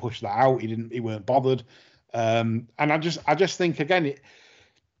 he didn't push that out, he weren't bothered. And I just think, again,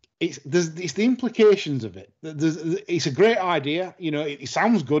 it's the implications of it. It's a great idea. It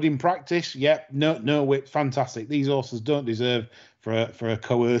sounds good in practice. Yep, no whip, fantastic. These horses don't deserve for a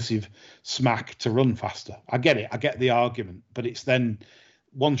coercive smack to run faster. I get it. I get the argument, but it's then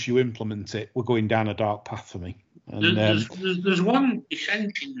once you implement it, we're going down a dark path for me. And, there's one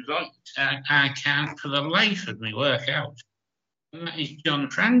dissenting vote I can't for the life of me work out, and that is John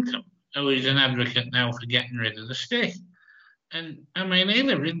Frankham, who is an advocate now for getting rid of the stick. And I mean, he'll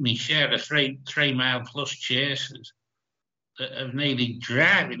have ridden me share of 3 mile plus chases that have nearly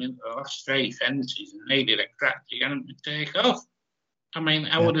driving into the last 3 fences and needed a crack to get them to take off. I mean,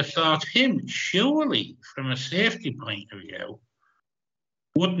 I would have thought him, surely, from a safety point of view,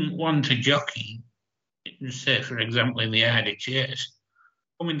 wouldn't want a jockey, say, for example, in the Ida Chase,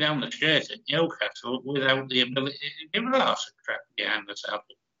 coming down the straight at Newcastle without the ability to give a horse a crack behind the saddle,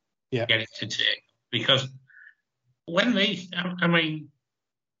 get it to take. Because when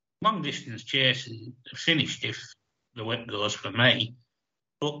long distance chases are finished if the whip goes for me,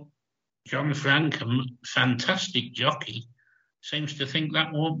 but John Frankham, fantastic jockey, seems to think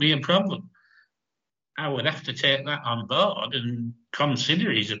that won't be a problem. I would have to take that on board and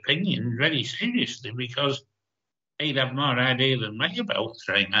consider his opinion very seriously, because he'd have more idea than me about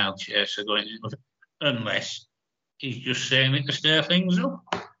 3 mile chaser going in, unless he's just saying it to stir things up.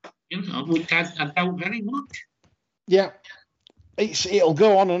 Which I doubt very much. Yeah, it'll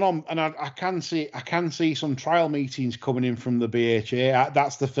go on, and I can see some trial meetings coming in from the BHA.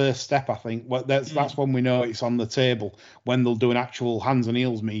 That's the first step, I think. That's when we know it's on the table, when they'll do an actual hands and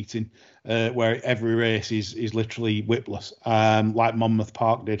heels meeting where every race is literally whipless, like Monmouth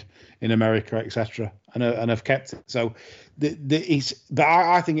Park did in America, etc. And have kept it. So but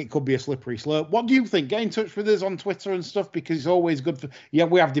I think it could be a slippery slope. What do you think? Get in touch with us on Twitter and stuff, because it's always good for. Yeah,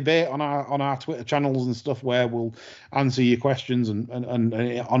 we have debate on our Twitter channels and stuff where we'll answer your questions and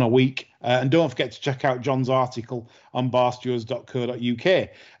on a week. And don't forget to check out John's article on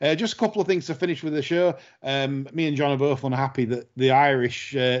barstewards.co.uk. Just a couple of things to finish with the show. Me and John are both unhappy that the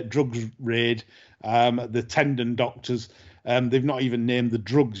Irish drugs raid, the tendon doctors. They've not even named the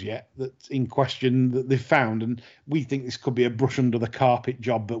drugs yet that's in question that they've found, and we think this could be a brush under the carpet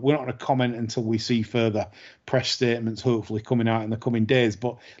job, but we're not going to comment until we see further press statements hopefully coming out in the coming days.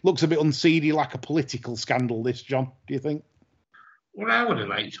 But looks a bit unseedy, like a political scandal, this, John, do you think? What I would have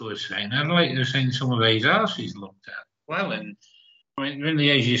liked to have seen, I'd like to have seen some of these horses looked at. Well, and I mean, they're the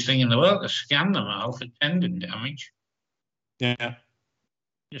easiest thing in the world to scan them all for tendon damage. Yeah.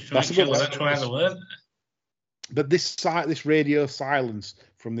 Just to make sure that's why they were there. But this radio silence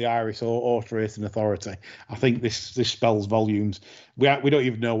from the Irish Horse Racing Authority, I think this spells volumes. We don't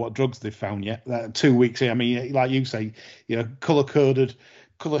even know what drugs they've found yet. 2 weeks here, I mean, like you say, color coded.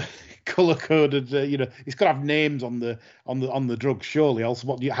 It's got to have names on the drugs, surely. Else,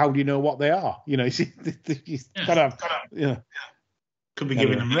 how do you know what they are? Got to have. Could be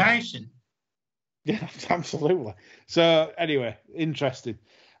giving them racing. Yeah, absolutely. So anyway, interesting.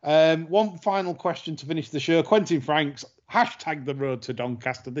 One final question to finish the show. Quentin Franks, hashtag the road to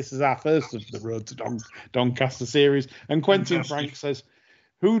Doncaster. This is our first of the road to Doncaster series. And Quentin Franks says,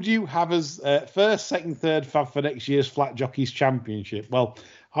 who do you have as first, second, third fab for next year's Flat Jockeys Championship? Well,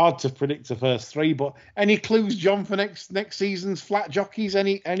 hard to predict the first 3, but any clues, John, for next season's Flat Jockeys?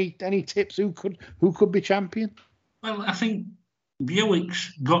 Any tips? Who could be champion? Well, I think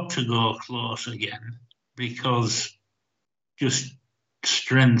Buick's got to go close again, because just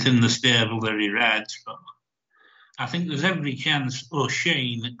strength in the stable that he rides for. I think there's every chance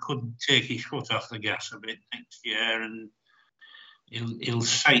O'Shane could take his foot off the gas a bit next year and he'll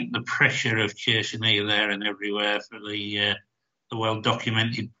cite the pressure of chasing here, there, and everywhere for the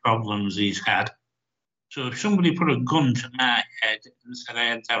well-documented problems he's had. So if somebody put a gun to my head and said I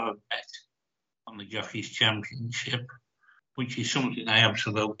had to have a bet on the Jockeys Championship, which is something I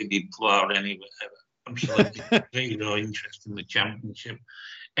absolutely deplore anyway, absolutely zero interest in the championship.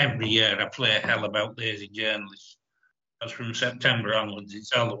 Every year I play hell about lazy journalists. Because from September onwards,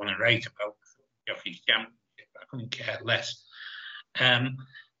 it's all I want to write about the Jockeys Championship. I couldn't care less.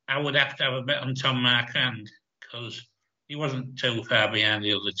 I would have to have a bet on Tom Marquand because he wasn't too far behind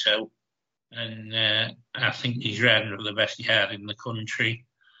the other two. And I think he's riding for the best yard in the country.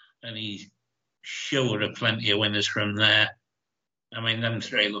 And he's sure of plenty of winners from there. I mean, them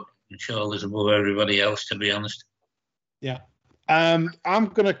three look shoulders above everybody else, to be honest. Yeah. I'm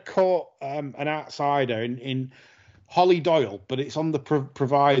going to quote an outsider in Holly Doyle, but it's on the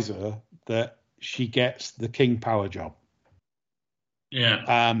proviso that she gets the King Power job.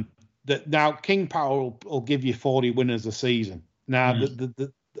 Yeah. That now King Power will give you 40 winners a season. Now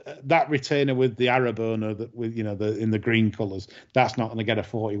that retainer with the Arab owner that with in the green colours, that's not going to get her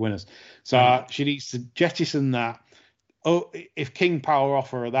 40 winners. So she needs to jettison that. Oh, if King Power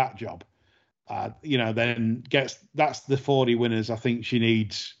offer her that job, then that's the 40 winners I think she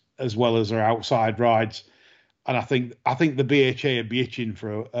needs as well as her outside rides. And I think the BHA would be itching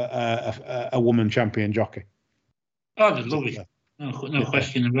for a woman champion jockey. Oh, they'd love it. No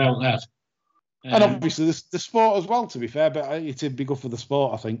question about that. And obviously the sport as well, to be fair, but it'd be good for the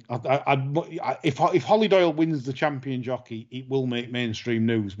sport, I think. If Holly Doyle wins the champion jockey, it will make mainstream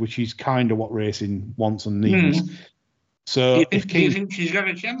news, which is kind of what racing wants and needs. So do you think she's got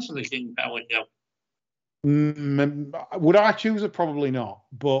a chance of the King Power job? Would I choose her? Probably not.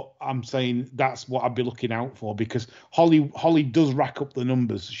 But I'm saying that's what I'd be looking out for because Holly does rack up the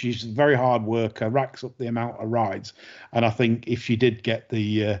numbers. She's a very hard worker, racks up the amount of rides, and I think if she did get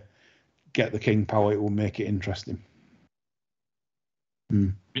the King Power, it will make it interesting.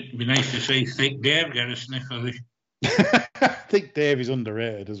 It'd be nice to see Thick Dave get a sniff of this. Thick Dave is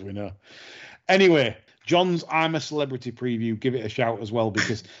underrated, as we know. Anyway, John's I'm a Celebrity preview, give it a shout as well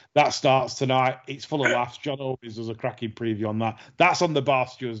because that starts tonight. It's full of laughs. John always does a cracking preview on that. That's on the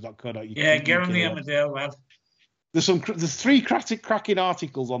barstewards.co.uk. Yeah, get on the Emmerdale, lad. There's three cracking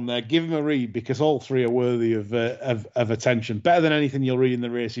articles on there. Give them a read because all three are worthy of attention. Better than anything you'll read in the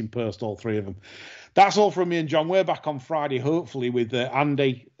Racing Post, all three of them. That's all from me and John. We're back on Friday, hopefully, with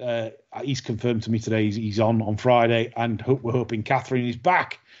Andy. He's confirmed to me today he's on Friday, and we're hoping Catherine is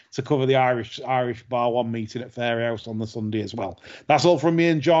back to cover the Irish Bar 1 meeting at Fairyhouse on the Sunday as well. That's all from me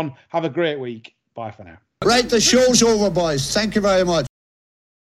and John. Have a great week. Bye for now. Right, the show's over, boys. Thank you very much.